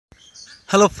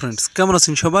Hello friends, কেমন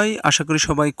আছেন সবাই? আশা করি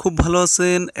সবাই খুব ভালো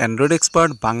আছেন। অ্যান্ড্রয়েড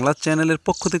এক্সপার্ট বাংলা চ্যানেলের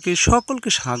পক্ষ থেকে সকলকে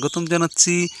স্বাগতম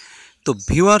জানাচ্ছি। তো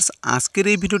ভিউয়ার্স, আজকের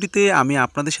এই ভিডিওটিতে আমি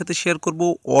আপনাদের সাথে শেয়ার করব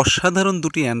অসাধারণ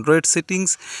দুটি অ্যান্ড্রয়েড সেটিংস,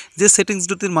 যে সেটিংস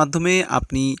দুটির মাধ্যমে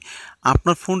আপনি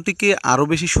আপনার ফোনটিকে আরও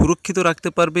বেশি সুরক্ষিত রাখতে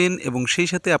পারবেন এবং সেই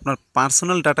সাথে আপনার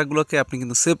পার্সোনাল ডাটাগুলোকে আপনি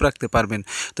কিন্তু সেভ রাখতে পারবেন।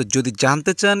 তো যদি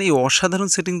জানতে চান এই অসাধারণ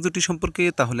সেটিংস দুটি সম্পর্কে,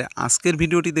 তাহলে আজকের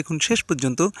ভিডিওটি দেখুন শেষ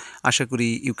পর্যন্ত। আশা করি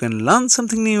you can learn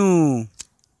something new.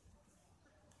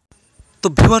 তো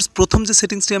ভিউয়ার্স, প্রথম যে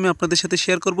সেটিংসটি আমি আপনাদের সাথে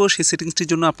শেয়ার করব, সেই সেটিংসটির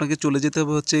জন্য আপনাকে চলে যেতে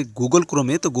হবে হচ্ছে গুগল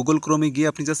ক্রোমে। তো গুগল ক্রোমে গিয়ে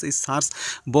আপনি জাস্ট এই সার্চ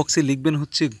বক্সে লিখবেন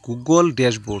হচ্ছে গুগল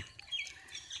ড্যাশবোর্ড।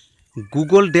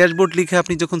 গুগল ড্যাশবোর্ড লিখে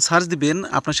আপনি যখন সার্চ দিবেন,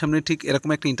 আপনার সামনে ঠিক এরকম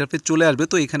একটা ইন্টারফেস চলে আসবে।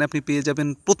 তো এখানে আপনি পেয়ে যাবেন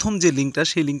প্রথম যে লিঙ্কটা,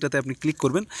 সেই লিঙ্কটাতে আপনি ক্লিক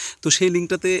করবেন। তো সেই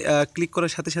লিঙ্কটাতে ক্লিক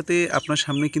করার সাথে সাথে আপনার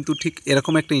সামনে কিন্তু ঠিক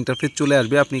এরকম একটা ইন্টারফেস চলে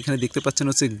আসবে। আপনি এখানে দেখতে পাচ্ছেন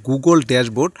হচ্ছে Google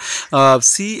dashboard,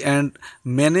 C and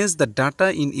manage the data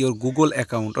in your Google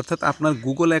account. অর্থাৎ আপনার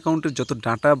গুগল অ্যাকাউন্টের যত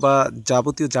ডাটা বা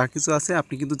যাবতীয় যা কিছু আছে,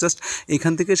 আপনি কিন্তু জাস্ট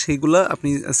এখান থেকে সেইগুলো আপনি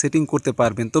সেটিং করতে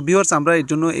পারবেন। তো ভিউয়ার্স, আমরা এর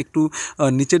জন্য একটু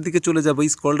নিচের দিকে চলে যাব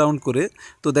স্ক্রল ডাউন করে।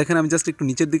 তো দেখেন, আমি জাস্ট একটু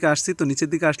নিচের দিকে আসছি। তো নিচের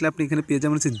দিকে আসলে আপনি এখানে পেয়ে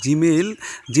যাবেন হচ্ছে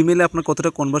জিমেইলে আপনার কতটা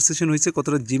কনভারসেশন হয়েছে,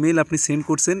 কতটা জিমেইল আপনি সেন্ড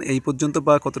করছেন এই পর্যন্ত,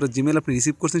 বা কতটা জিমেইল আপনি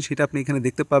রিসিভ করছেন, সেটা আপনি এখানে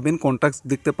দেখতে পাবেন। কন্ট্যাক্টস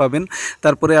দেখতে পাবেন,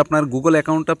 তারপরে আপনার গুগল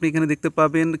অ্যাকাউন্ট আপনি এখানে দেখতে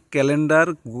পাবেন, ক্যালেন্ডার,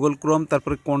 গুগল ক্রোম,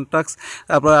 তারপরে কন্ট্যাক্টস,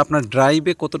 তারপরে আপনার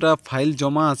ড্রাইভে কতটা ফাইল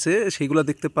জমা আছে সেগুলো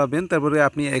দেখতে পাবেন। তারপরে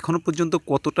আপনি এখনও পর্যন্ত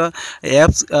কতটা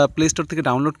অ্যাপস প্লে স্টোর থেকে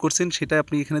ডাউনলোড করছেন সেটা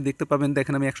আপনি এখানে দেখতে পাবেন।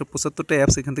 দেখেন, আমি 175টা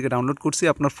অ্যাপস এখান থেকে ডাউনলোড করছি।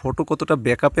 আপনার ফটো কতটা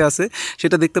ব্যাকআপে আছে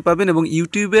সেটা দেখতে পাবেন, এবং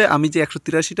ইউটিউবে আমি যে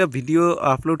 183টা ভিডিও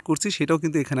আপলোড করছি সেটাও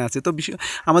কিন্তু এখানে আছে। তো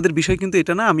আমাদের বিষয় কিন্তু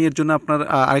এটা না। আমি এর জন্য আপনার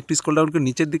আরেকটু স্ক্রল ডাউন করে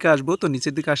নিচের দিকে আসবো। তো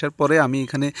নিচের দিকে আসার পরে আমি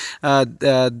এখানে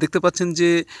দেখতে পাচ্ছেন যে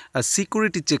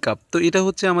সিকিউরিটি চেকআপ। তো এটা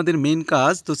হচ্ছে আমাদের মেইন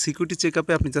কাজ। তো সিকিউরিটি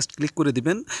চেকআপে আপনি জাস্ট ক্লিক করে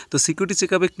দিবেন। তো সিকিউরিটি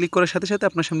চেকআপে ক্লিক করার সাথে সাথে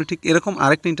আপনার সামনে ঠিক এরকম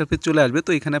আরেকটা ইন্টারফেস চলে আসবে।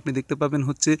 তো এখানে আপনি দেখতে পাবেন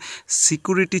হচ্ছে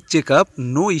security checkup,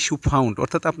 no issue found.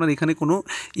 অর্থাৎ আপনার এখানে কোনো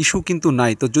ইস্যু কিন্তু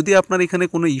নাই। তো যদি আপনার এখানে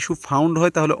কোনো ইস্যু ফাউন্ড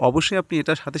হয়, তাহলে অবশ্যই আপনি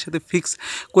এটার সাথে সাথে ফিক্স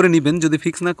করে নেবেন। যদি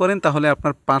ফিক্স না করেন, তাহলে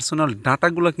আপনার পার্সোনাল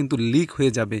ডাটাগুলো কিন্তু লিক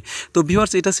হয়ে যাবে। তো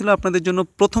ভিউয়ার্স, এটা ছিল আপনাদের জন্য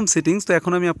প্রথম সেটিংস। তো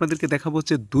এখন আমি আপনাদেরকে দেখাবো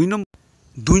হচ্ছে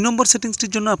দুই নম্বর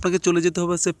সেটিংসটির জন্য আপনাকে চলে যেতে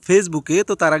হবে হচ্ছে ফেসবুকে।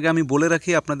 তো তার আগে আমি বলে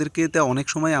রাখি আপনাদেরকে, অনেক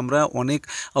সময় আমরা অনেক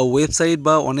ওয়েবসাইট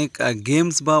বা অনেক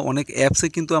গেমস বা অনেক অ্যাপসে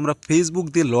কিন্তু আমরা ফেসবুক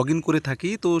দিয়ে লগ ইন করে থাকি।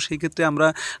 তো সেই ক্ষেত্রে আমরা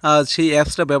সেই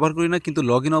অ্যাপসটা ব্যবহার করি না, কিন্তু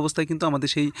লগ ইন অবস্থায় কিন্তু আমাদের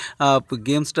সেই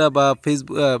গেমসটা বা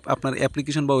ফেসবুক আপনার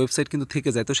অ্যাপ্লিকেশন বা ওয়েবসাইট কিন্তু থেকে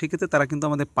যায়। তো সেই ক্ষেত্রে তারা কিন্তু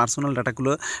আমাদের পার্সোনাল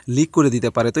ডাটাগুলো লিক করে দিতে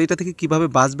পারে। তো এটা থেকে কীভাবে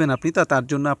বাঁচবেন আপনি, তার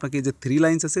জন্য আপনাকে যে 3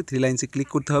 লাইন্স আছে, 3 লাইন্সে ক্লিক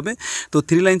করতে হবে। তো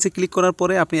 3 লাইন্সে ক্লিক করার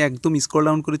পরে আপনি একদম স্ক্রল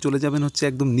ডাউন করে চলে যাবেন হচ্ছে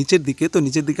একদম নিচের দিকে। তো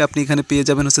নিচের দিকে আপনি এখানে পেয়ে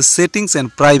যাবেন হচ্ছে সেটিংস অ্যান্ড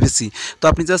প্রাইভেসি। তো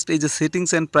আপনি জাস্ট এই যে সেটিংস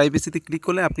অ্যান্ড প্রাইভেসিতে ক্লিক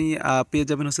করলে আপনি পেয়ে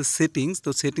যাবেন হচ্ছে সেটিংস। তো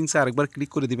সেটিংসে আরেকবার ক্লিক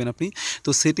করে দিবেন আপনি। তো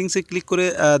সেটিংসে ক্লিক করে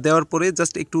দেওয়ার পরে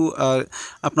জাস্ট একটু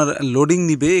আপনার লোডিং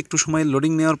নিবে। একটু সময়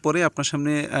লোডিং নেওয়ার পরে আপনার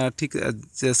সামনে ঠিক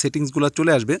সেটিংসগুলো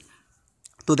চলে আসবে।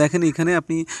 তো দেখেন, এখানে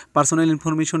আপনি পার্সোনাল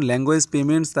ইনফরমেশন, ল্যাঙ্গুয়েজ,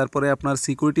 পেমেন্টস, তারপরে আপনার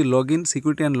সিকিউরিটি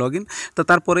অ্যান্ড লগ ইন। তো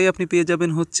তারপরেই আপনি পেয়ে যাবেন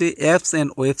হচ্ছে অ্যাপস অ্যান্ড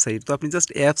ওয়েবসাইট। তো আপনি জাস্ট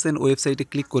অ্যাপস অ্যান্ড ওয়েবসাইটে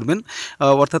ক্লিক করবেন।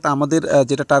 অর্থাৎ আমাদের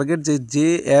যেটা টার্গেট, যে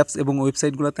অ্যাপস এবং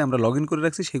ওয়েবসাইটগুলোতে আমরা লগ ইন করে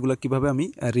রাখছি সেগুলো কীভাবে আমি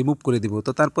রিমুভ করে দিব।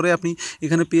 তো তারপরে আপনি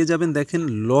এখানে পেয়ে যাবেন, দেখেন,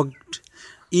 লগড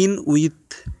ইন উইথ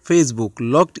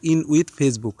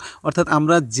ফেসবুক। অর্থাৎ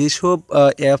আমরা যেসব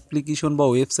অ্যাপ্লিকেশন বা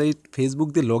ওয়েবসাইট ফেসবুক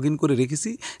দিয়ে লগ ইন করে রেখেছি,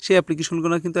 সেই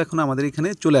অ্যাপ্লিকেশনগুলো কিন্তু এখন আমাদের এখানে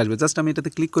চলে আসবে। জাস্ট আমি এটাতে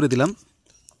ক্লিক করে দিলাম।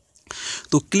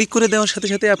 তো ক্লিক করে দেওয়ার সাথে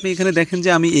সাথে আপনি এখানে দেখেন যে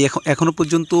আমি এখনও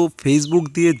পর্যন্ত ফেসবুক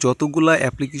দিয়ে যতগুলা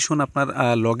অ্যাপ্লিকেশন আপনার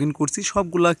লগ ইন করছি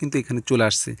সবগুলা কিন্তু এখানে চলে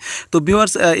আসছে। তো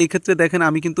ভিউয়ার্স, এক্ষেত্রে দেখেন,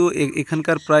 আমি কিন্তু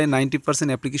এখানকার প্রায় 90%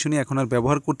 অ্যাপ্লিকেশনই এখন আর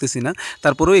ব্যবহার করতেছি না।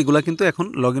 তারপরেও এগুলা কিন্তু এখন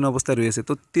লগ ইন অবস্থায় রয়েছে।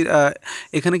 তো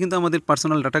এখানে কিন্তু আমাদের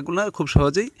পার্সোনাল ডাটাগুলো খুব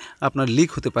সহজেই আপনার লিক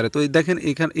হতে পারে। তো দেখেন,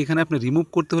 এখানে আপনি রিমুভ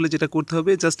করতে হলে যেটা করতে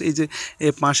হবে, জাস্ট এই যে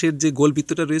পাশের যে গোল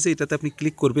বৃত্তটা রয়েছে এটাতে আপনি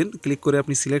ক্লিক করবেন। ক্লিক করে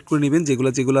আপনি সিলেক্ট করে নেবেন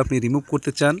যেগুলো আপনি রিমুভ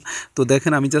করতে চান। তো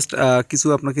দেখেন, আমি জাস্ট কিছু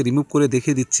আপনাকে রিমুভ করে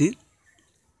দেখিয়ে দিচ্ছি।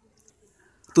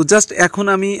 তো জাস্ট এখন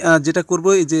আমি যেটা করব,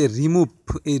 এই যে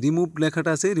রিমুভ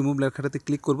লেখাটা আছে, রিমুভ লেখাটাতে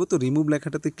ক্লিক করব। তো রিমুভ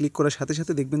লেখাটাতে ক্লিক করার সাথে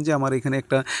সাথে দেখবেন যে আমার এখানে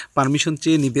একটা পারমিশন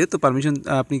চেয়ে নিবে। তো পারমিশন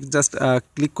আপনি জাস্ট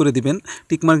ক্লিক করে দিবেন,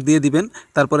 টিকমার্ক দিয়ে দিবেন।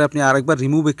 তারপরে আপনি আরেকবার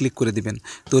রিমুভে ক্লিক করে দিবেন।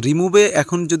 তো রিমুভে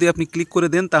এখন যদি আপনি ক্লিক করে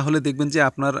দেন, তাহলে দেখবেন যে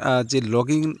আপনার যে লগ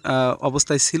ইন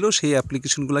অবস্থায় ছিল সেই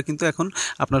অ্যাপ্লিকেশনগুলো কিন্তু এখন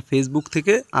আপনার ফেসবুক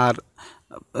থেকে আর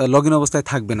লগ ইন অবস্থায়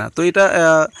থাকবে না। তো এটা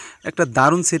একটা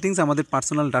দারুণ সেটিংস আমাদের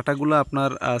পার্সোনাল ডাটাগুলো আপনার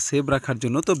সেভ রাখার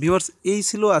জন্য। তো ভিউয়ার্স, এই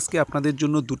ছিল আজকে আপনাদের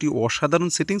জন্য দুটি অসাধারণ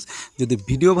সেটিংস। যদি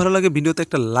ভিডিও ভালো লাগে, ভিডিওতে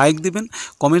একটা লাইক দিবেন,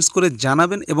 কমেন্টস করে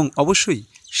জানাবেন এবং অবশ্যই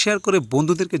শেয়ার করে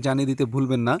বন্ধুদেরকে জানিয়ে দিতে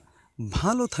ভুলবেন না।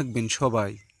 ভালো থাকবেন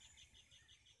সবাই।